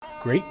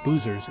Great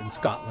Boozers in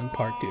Scotland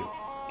Part 2.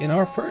 In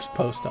our first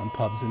post on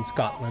pubs in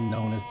Scotland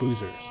known as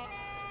boozers,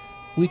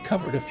 we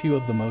covered a few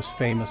of the most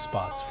famous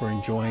spots for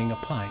enjoying a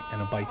pint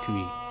and a bite to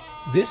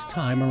eat. This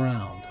time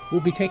around,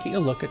 we'll be taking a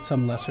look at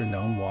some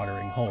lesser-known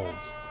watering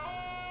holes,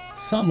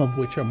 some of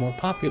which are more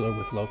popular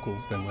with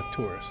locals than with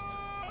tourists.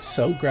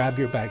 So grab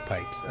your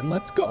bagpipes and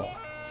let's go.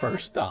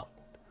 First up,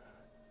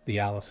 the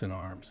Allison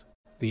Arms.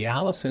 The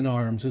Allison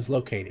Arms is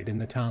located in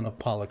the town of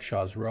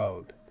Pollokshaws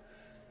Road,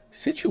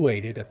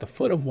 situated at the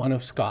foot of one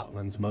of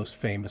Scotland's most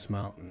famous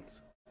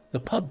mountains. The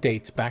pub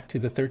dates back to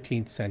the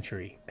 13th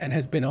century and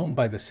has been owned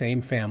by the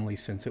same family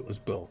since it was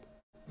built.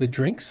 The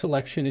drink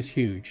selection is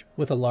huge,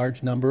 with a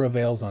large number of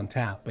ales on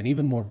tap and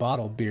even more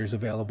bottled beers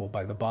available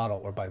by the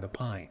bottle or by the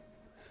pint.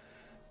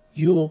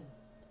 You'll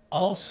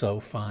also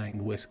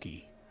find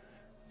whiskey,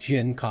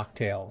 gin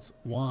cocktails,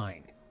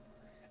 wine,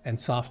 and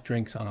soft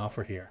drinks on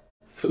offer here.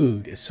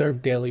 Food is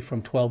served daily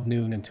from 12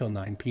 noon until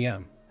 9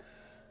 p.m.,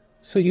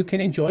 so you can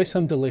enjoy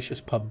some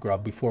delicious pub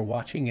grub before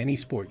watching any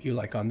sport you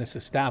like on this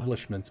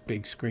establishment's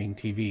big screen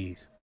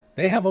TVs.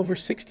 They have over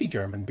 60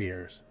 German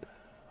beers,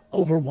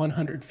 over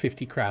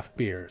 150 craft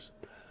beers,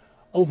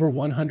 over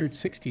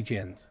 160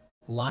 gins,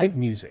 live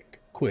music,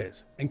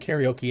 quiz, and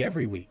karaoke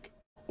every week.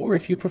 Or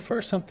if you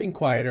prefer something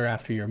quieter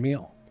after your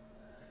meal,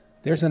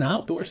 there's an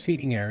outdoor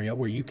seating area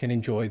where you can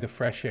enjoy the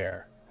fresh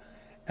air,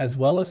 as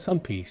well as some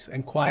peace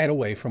and quiet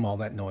away from all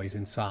that noise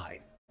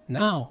inside.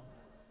 Now,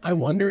 I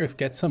wonder if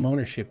get some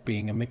ownership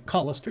being a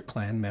McCallister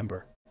clan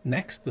member.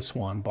 Next, the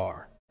Swan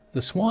Bar.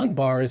 The Swan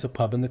Bar is a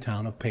pub in the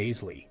town of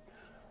Paisley,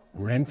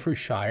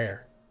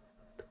 Renfrewshire,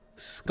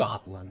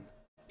 Scotland.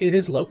 It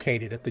is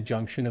located at the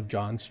junction of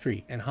John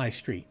Street and High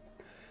Street,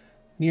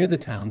 near the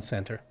town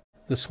centre.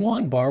 The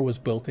Swan Bar was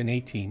built in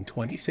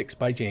 1826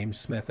 by James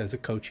Smith as a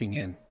coaching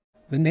inn.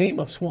 The name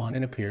of Swan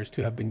appears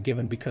to have been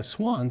given because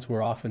swans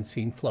were often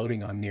seen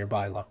floating on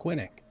nearby Loch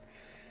Winnock.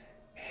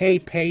 Hey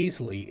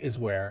Paisley is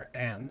where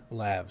Anne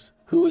lives,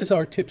 who is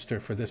our tipster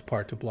for this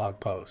part of blog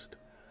post.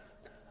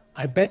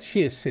 I bet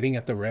she is sitting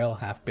at the rail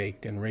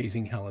half-baked and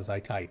raising hell as I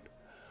type.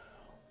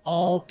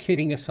 All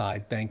kidding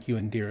aside, thank you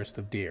and dearest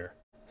of dear.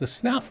 The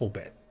Snaffle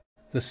Bit.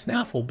 The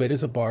Snaffle Bit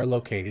is a bar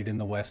located in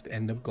the west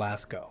end of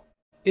Glasgow.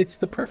 It's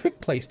the perfect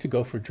place to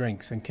go for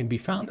drinks and can be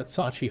found at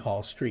Sauchie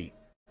Hall Street.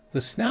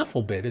 The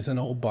Snaffle Bit is an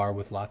old bar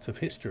with lots of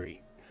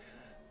history,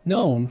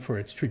 known for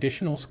its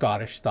traditional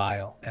Scottish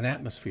style and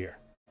atmosphere.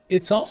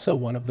 It's also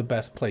one of the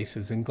best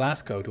places in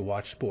Glasgow to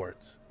watch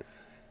sports,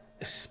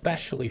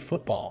 especially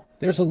football.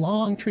 There's a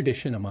long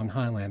tradition among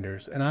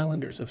Highlanders and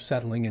Islanders of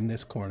settling in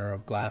this corner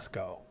of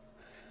Glasgow.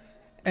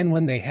 And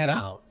when they head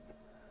out,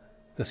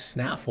 the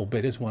Snaffle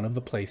Bit is one of the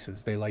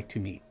places they like to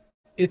meet.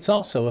 It's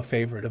also a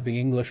favorite of the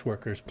English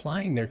workers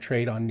plying their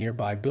trade on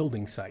nearby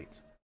building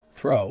sites.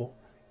 Throw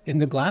in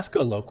the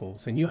Glasgow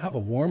locals and you have a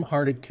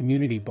warm-hearted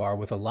community bar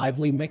with a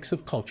lively mix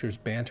of cultures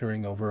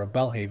bantering over a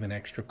Belhaven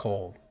extra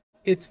cold.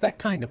 It's that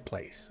kind of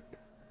place.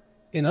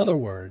 In other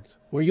words,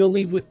 where you'll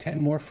leave with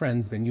 10 more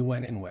friends than you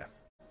went in with.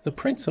 The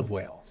Prince of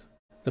Wales.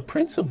 The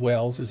Prince of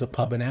Wales is a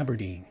pub in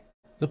Aberdeen.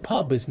 The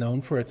pub is known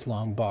for its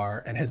long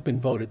bar and has been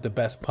voted the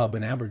best pub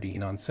in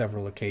Aberdeen on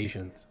several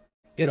occasions.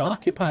 It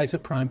occupies a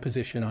prime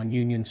position on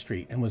Union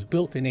Street and was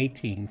built in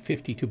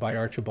 1852 by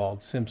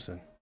Archibald Simpson.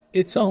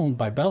 It's owned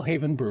by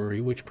Belhaven Brewery,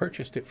 which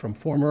purchased it from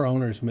former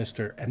owners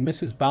Mr. and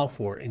Mrs.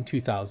 Balfour in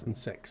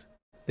 2006.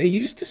 They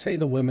used to say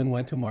the women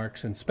went to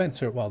Marks and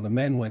Spencer while the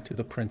men went to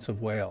the Prince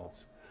of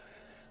Wales.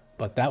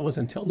 But that was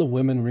until the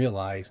women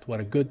realized what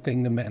a good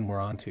thing the men were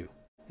onto.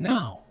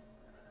 Now,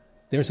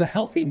 there's a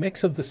healthy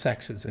mix of the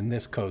sexes in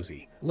this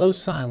cozy,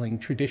 low-ceiling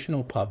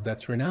traditional pub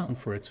that's renowned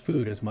for its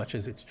food as much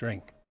as its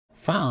drink,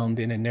 found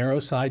in a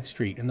narrow side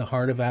street in the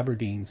heart of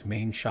Aberdeen's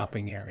main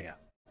shopping area.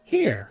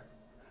 Here,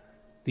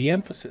 the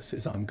emphasis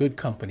is on good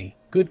company,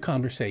 good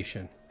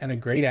conversation, and a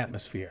great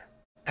atmosphere,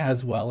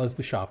 as well as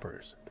the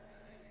shoppers.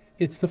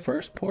 It's the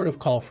first port of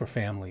call for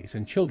families,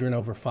 and children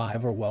over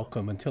 5 are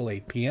welcome until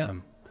 8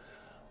 p.m.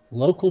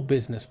 Local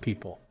business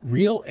people,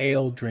 real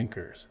ale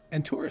drinkers,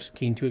 and tourists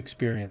keen to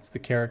experience the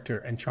character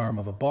and charm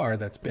of a bar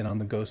that's been on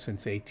the go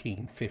since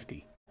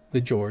 1850.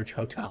 The George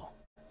Hotel.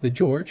 The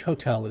George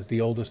Hotel is the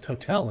oldest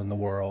hotel in the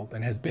world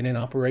and has been in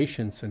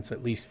operation since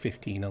at least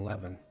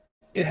 1511.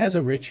 It has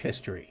a rich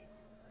history,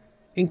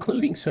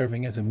 including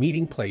serving as a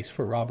meeting place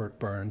for Robert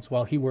Burns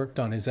while he worked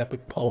on his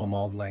epic poem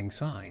Auld Lang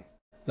Syne.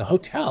 The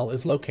hotel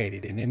is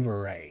located in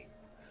Inverary,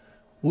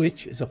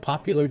 which is a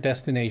popular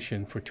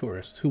destination for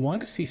tourists who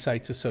want to see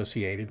sites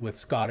associated with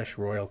Scottish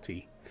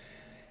royalty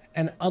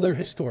and other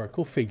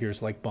historical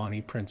figures like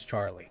Bonnie Prince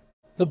Charlie.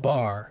 The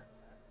bar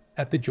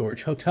at the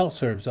George Hotel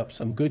serves up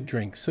some good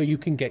drinks so you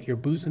can get your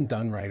boozing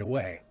done right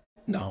away.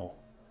 No,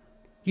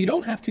 you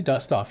don't have to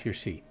dust off your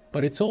seat,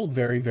 but it's old,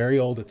 very, very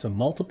old. It's a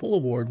multiple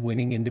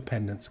award-winning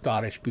independent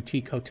Scottish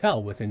boutique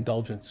hotel with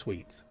indulgent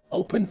suites,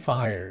 open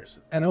fires,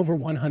 an over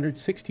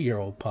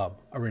 160-year-old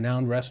pub, a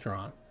renowned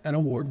restaurant, an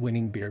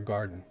award-winning beer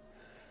garden,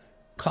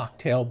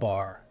 cocktail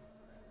bar,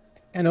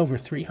 and over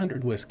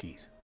 300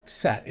 whiskeys,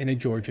 set in a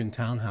Georgian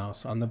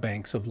townhouse on the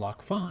banks of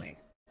Loch Fyne.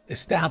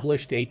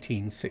 Established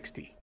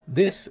 1860.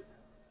 This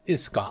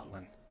is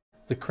Scotland.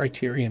 The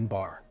Criterion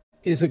Bar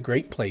is a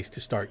great place to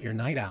start your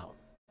night out.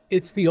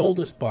 It's the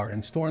oldest bar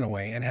in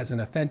Stornoway and has an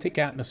authentic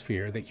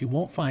atmosphere that you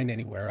won't find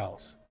anywhere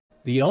else.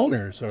 The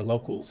owners are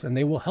locals and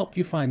they will help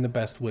you find the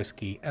best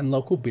whiskey and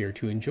local beer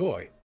to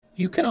enjoy.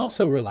 You can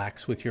also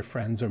relax with your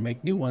friends or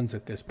make new ones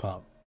at this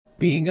pub.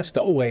 Being a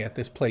stowaway at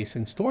this place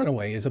in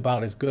Stornoway is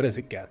about as good as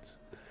it gets.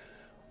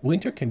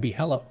 Winter can be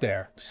hell up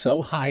there,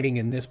 so hiding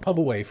in this pub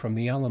away from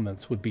the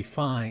elements would be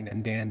fine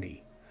and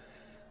dandy.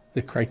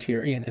 The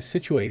Criterion is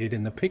situated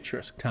in the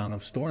picturesque town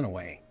of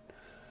Stornoway,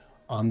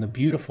 on the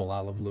beautiful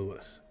Isle of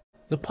Lewis.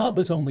 The pub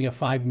is only a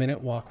 5-minute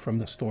walk from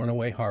the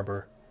Stornoway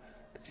Harbor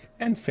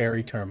and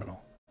ferry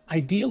terminal,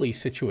 ideally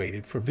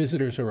situated for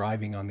visitors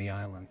arriving on the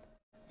island.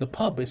 The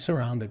pub is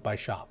surrounded by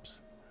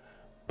shops,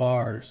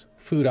 bars,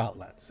 food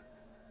outlets,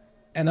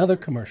 and other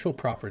commercial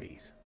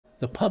properties.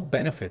 The pub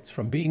benefits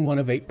from being one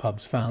of 8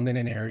 pubs found in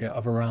an area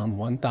of around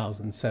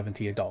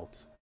 1,070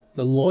 adults.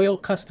 The loyal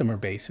customer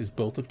base is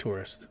built of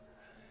tourists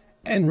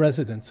and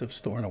residents of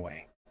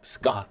Stornoway.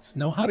 Scots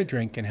know how to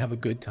drink and have a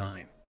good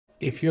time.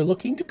 If you're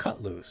looking to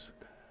cut loose,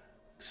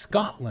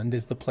 Scotland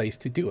is the place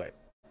to do it.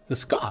 The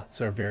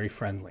Scots are very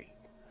friendly,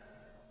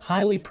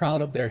 highly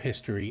proud of their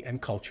history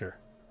and culture,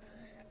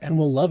 and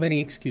will love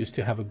any excuse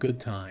to have a good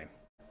time.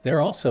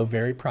 They're also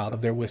very proud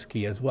of their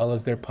whiskey as well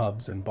as their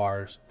pubs and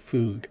bars,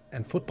 food,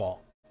 and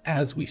football.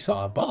 As we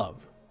saw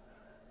above,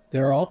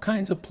 there are all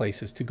kinds of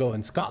places to go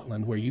in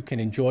Scotland where you can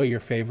enjoy your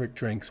favorite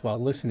drinks while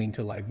listening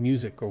to live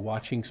music or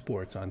watching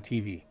sports on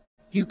TV.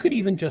 You could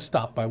even just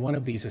stop by one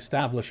of these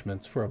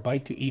establishments for a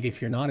bite to eat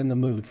if you're not in the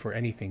mood for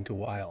anything too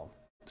wild.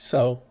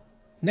 So,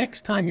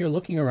 next time you're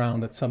looking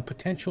around at some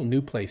potential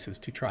new places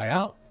to try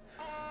out,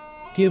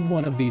 give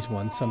one of these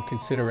ones some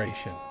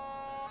consideration.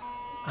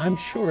 I'm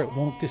sure it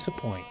won't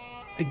disappoint.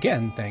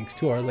 Again, thanks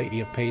to Our Lady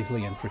of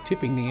Paisley and for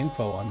tipping the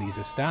info on these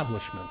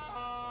establishments.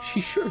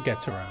 She sure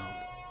gets around.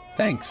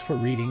 Thanks for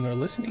reading or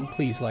listening.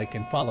 Please like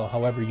and follow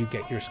however you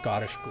get your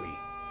Scottish glee.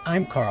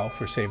 I'm Carl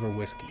for Savor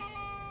Whiskey.